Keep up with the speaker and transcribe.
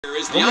Here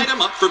is the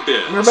item up for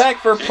bids. We're back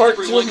for part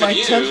 2 of my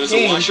 10th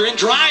game. Washer and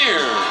dryer.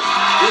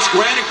 This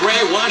granite gray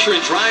washer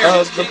and dryer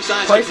has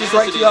king-size Price is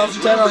Right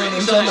 2010 on the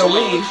Nintendo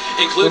Wii.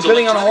 Includes we're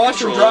bidding on a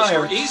washer and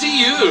dryer. For easy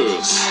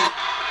use.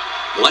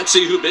 Let's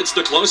see who bids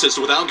the closest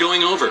without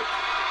going over.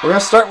 We're gonna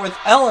start with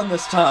Ellen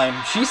this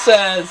time. She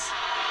says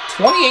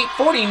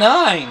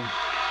 $28.49.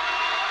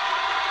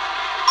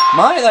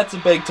 My, that's a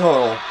big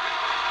total.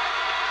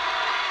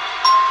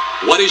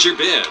 What is your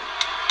bid?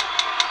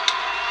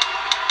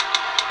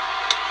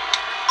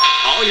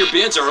 All your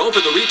bids are over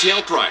the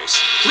retail price.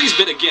 Please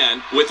bid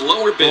again with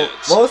lower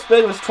bids. Lowest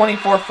bid was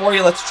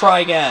 $24.40. Let's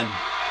try again.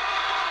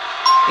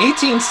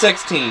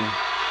 $18.16.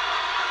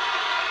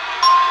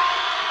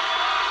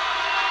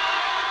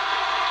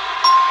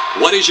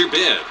 What is your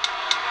bid?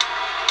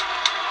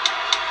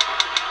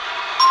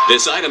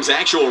 This item's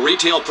actual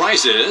retail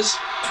price is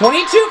 $22.48.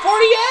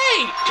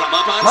 Come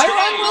up on My stage.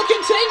 run will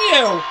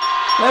continue.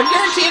 I'm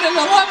guaranteed an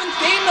 11th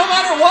game no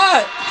matter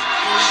what.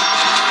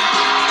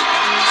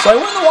 So I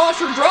win the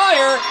washer and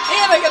dryer,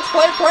 and I get to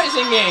play a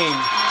pricing game.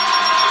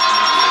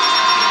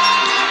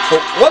 But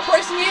what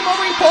pricing game are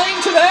we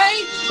playing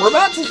today? We're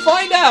about to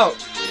find out.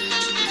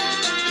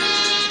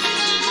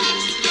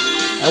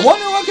 I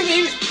wonder what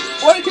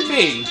it could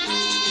be.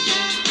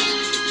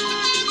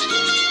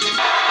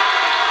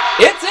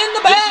 It's in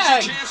the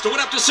bag. This is your chance to win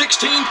up to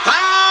 $16,000.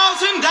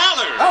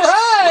 All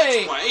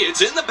right. Let's play.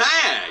 It's in the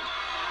bag.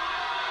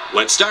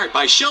 Let's start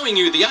by showing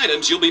you the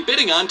items you'll be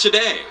bidding on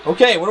today.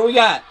 Okay, what do we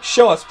got?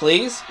 Show us,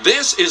 please.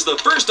 This is the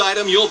first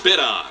item you'll bid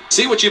on.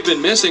 See what you've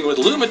been missing with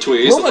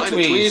LumaTweeze. The lighted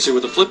tweezer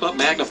with a flip-up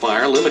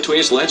magnifier.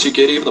 LumaTweeze lets you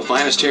get even the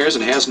finest hairs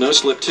and has no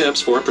slip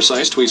tips for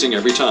precise tweezing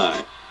every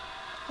time.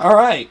 All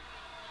right.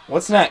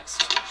 What's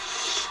next?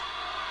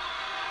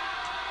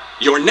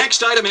 Your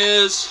next item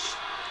is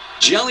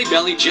Jelly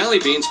Belly Jelly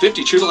Beans,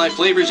 50 true-to-life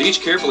flavors,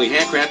 each carefully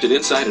handcrafted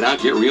inside and out.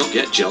 Get real,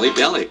 get Jelly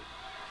Belly.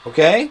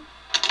 Okay.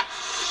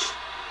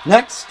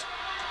 Next.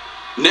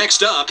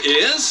 Next up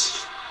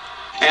is,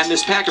 and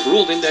this pack of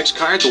ruled index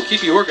cards will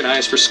keep you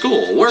organized for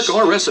school, work,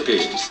 or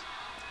recipes.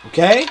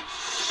 Okay.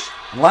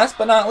 And last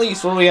but not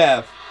least, what do we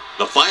have?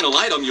 The final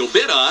item you'll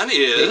bid on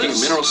is taking a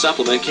mineral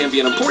supplement can be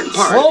an important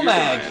part of your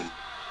diet.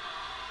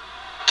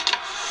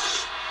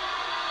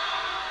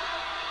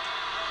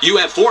 You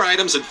have 4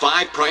 items and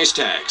 5 price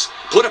tags.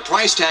 Put a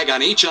price tag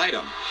on each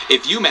item.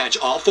 If you match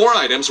all 4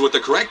 items with the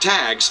correct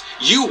tags,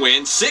 you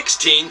win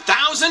 $16,000.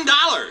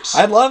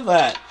 I love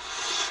that.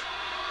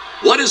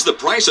 What is the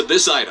price of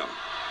this item?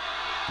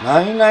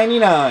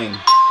 $9.99.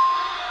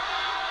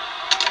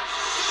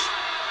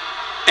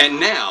 And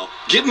now,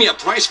 give me a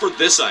price for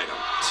this item.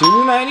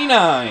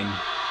 $2.99.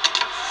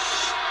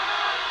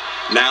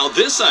 Now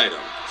this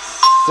item.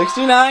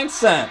 69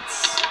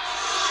 cents.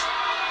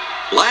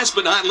 Last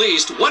but not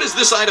least, what is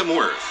this item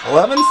worth?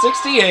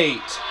 $11.68.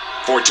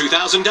 For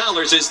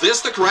 $2,000, is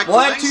this the correct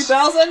Black price?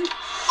 $2,000?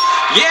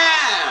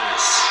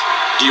 Yes!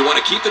 Do you want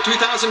to keep the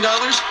 $2,000?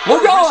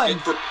 We're going!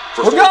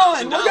 We're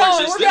going!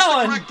 Is this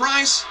the correct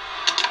price?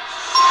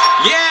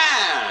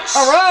 Yes!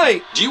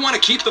 Alright! Do you want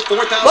to keep the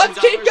 $4,000? Let's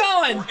keep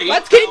going!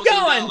 Let's keep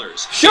going!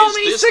 Show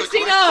me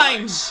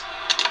 69!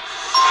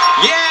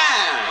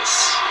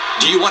 Yes!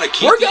 Do you want to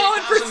keep We're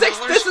going for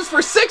this is for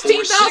 $16,000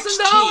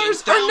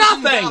 or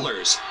nothing!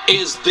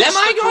 Is this Am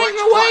I going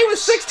away with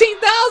 $16,000?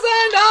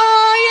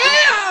 I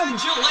am!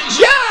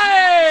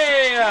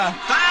 Yay!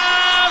 $1,000!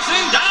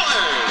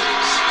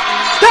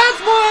 That's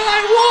more than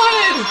I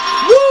wanted!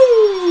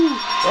 Woo!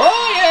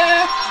 Oh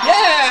yeah!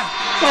 Yeah!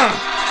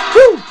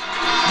 Woo!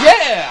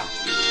 Yeah!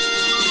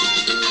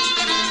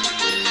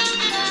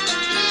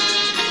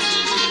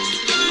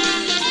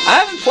 I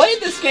haven't played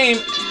this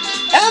game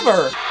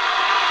ever!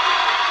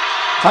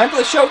 Time for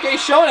the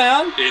Showcase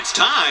Showdown. It's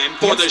time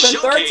for the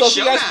Showcase Showdown. So I'll see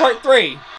you guys part 3.